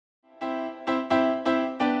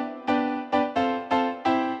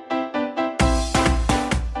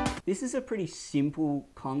This is a pretty simple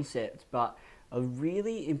concept, but a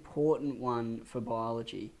really important one for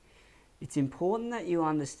biology. It's important that you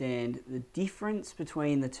understand the difference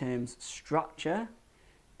between the terms structure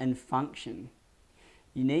and function.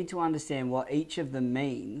 You need to understand what each of them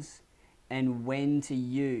means and when to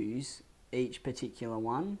use each particular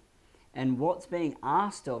one, and what's being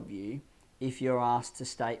asked of you if you're asked to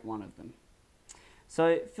state one of them.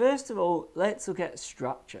 So first of all, let's look at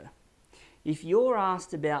structure. If you're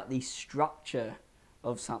asked about the structure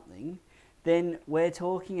of something, then we're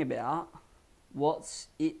talking about what's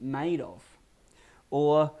it made of,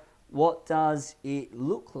 or what does it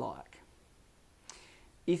look like.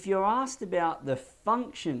 If you're asked about the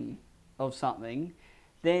function of something,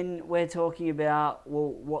 then we're talking about,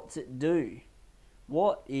 well, what's it do?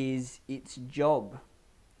 What is its job?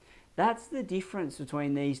 That's the difference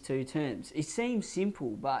between these two terms. It seems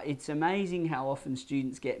simple, but it's amazing how often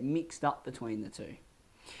students get mixed up between the two.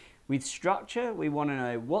 With structure, we want to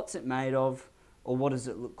know what's it made of, or what does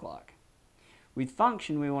it look like. With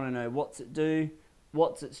function, we want to know what's it do,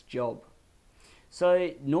 what's its job.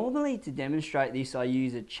 So normally to demonstrate this, I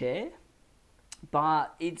use a chair,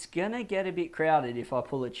 but it's going to get a bit crowded if I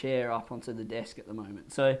pull a chair up onto the desk at the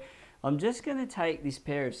moment. So I'm just going to take this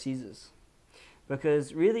pair of scissors,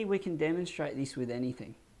 because really we can demonstrate this with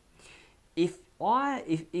anything. If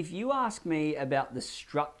you ask me about the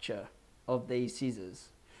structure of these scissors,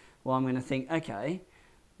 well, I'm going to think, okay,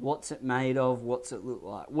 what's it made of? What's it look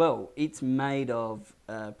like? Well, it's made of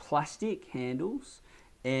plastic handles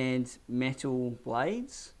and metal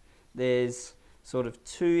blades. There's sort of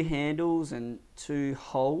two handles and two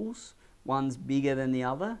holes. One's bigger than the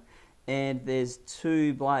other. And there's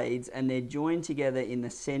two blades, and they're joined together in the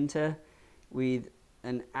center with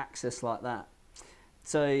an axis like that.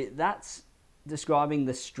 So that's describing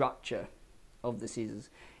the structure of the scissors.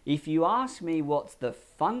 If you ask me what's the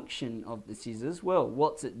function of the scissors, well,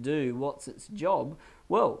 what's it do? What's its job?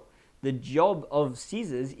 Well, the job of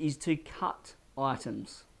scissors is to cut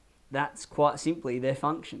items. That's quite simply their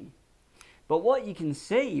function. But what you can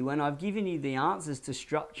see when I've given you the answers to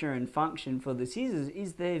structure and function for the scissors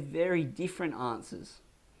is they're very different answers.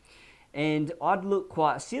 And I'd look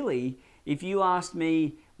quite silly if you asked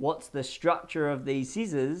me what's the structure of these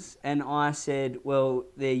scissors and I said, well,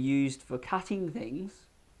 they're used for cutting things.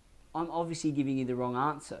 I'm obviously giving you the wrong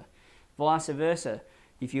answer. Vice versa.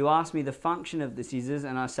 If you ask me the function of the scissors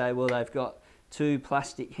and I say, well, they've got two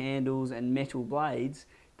plastic handles and metal blades,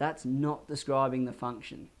 that's not describing the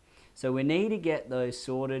function. So we need to get those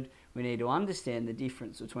sorted. We need to understand the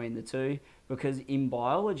difference between the two, because in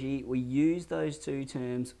biology, we use those two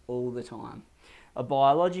terms all the time. A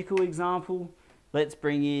biological example, let's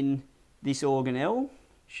bring in this organelle. You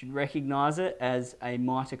should recognize it as a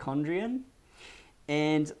mitochondrion.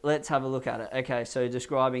 And let's have a look at it. Okay, so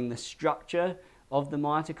describing the structure of the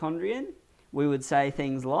mitochondrion, we would say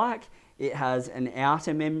things like it has an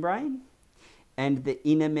outer membrane, and the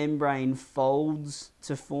inner membrane folds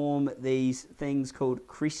to form these things called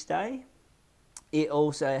cristae. It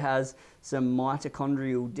also has some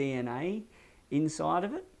mitochondrial DNA inside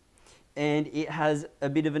of it, and it has a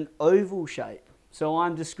bit of an oval shape. So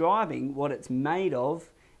I'm describing what it's made of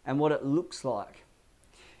and what it looks like.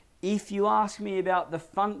 If you ask me about the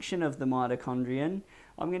function of the mitochondrion,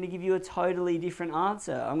 I'm going to give you a totally different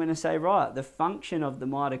answer. I'm going to say, right, the function of the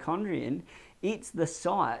mitochondrion, it's the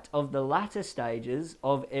site of the latter stages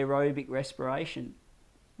of aerobic respiration,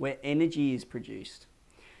 where energy is produced.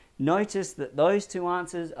 Notice that those two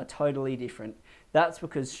answers are totally different. That's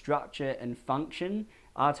because structure and function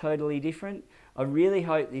are totally different. I really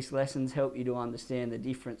hope this lesson's helped you to understand the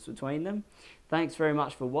difference between them. Thanks very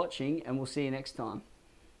much for watching, and we'll see you next time.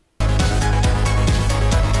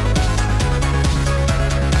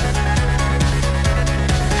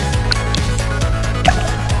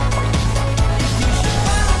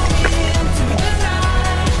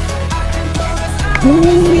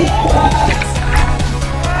 Ooh.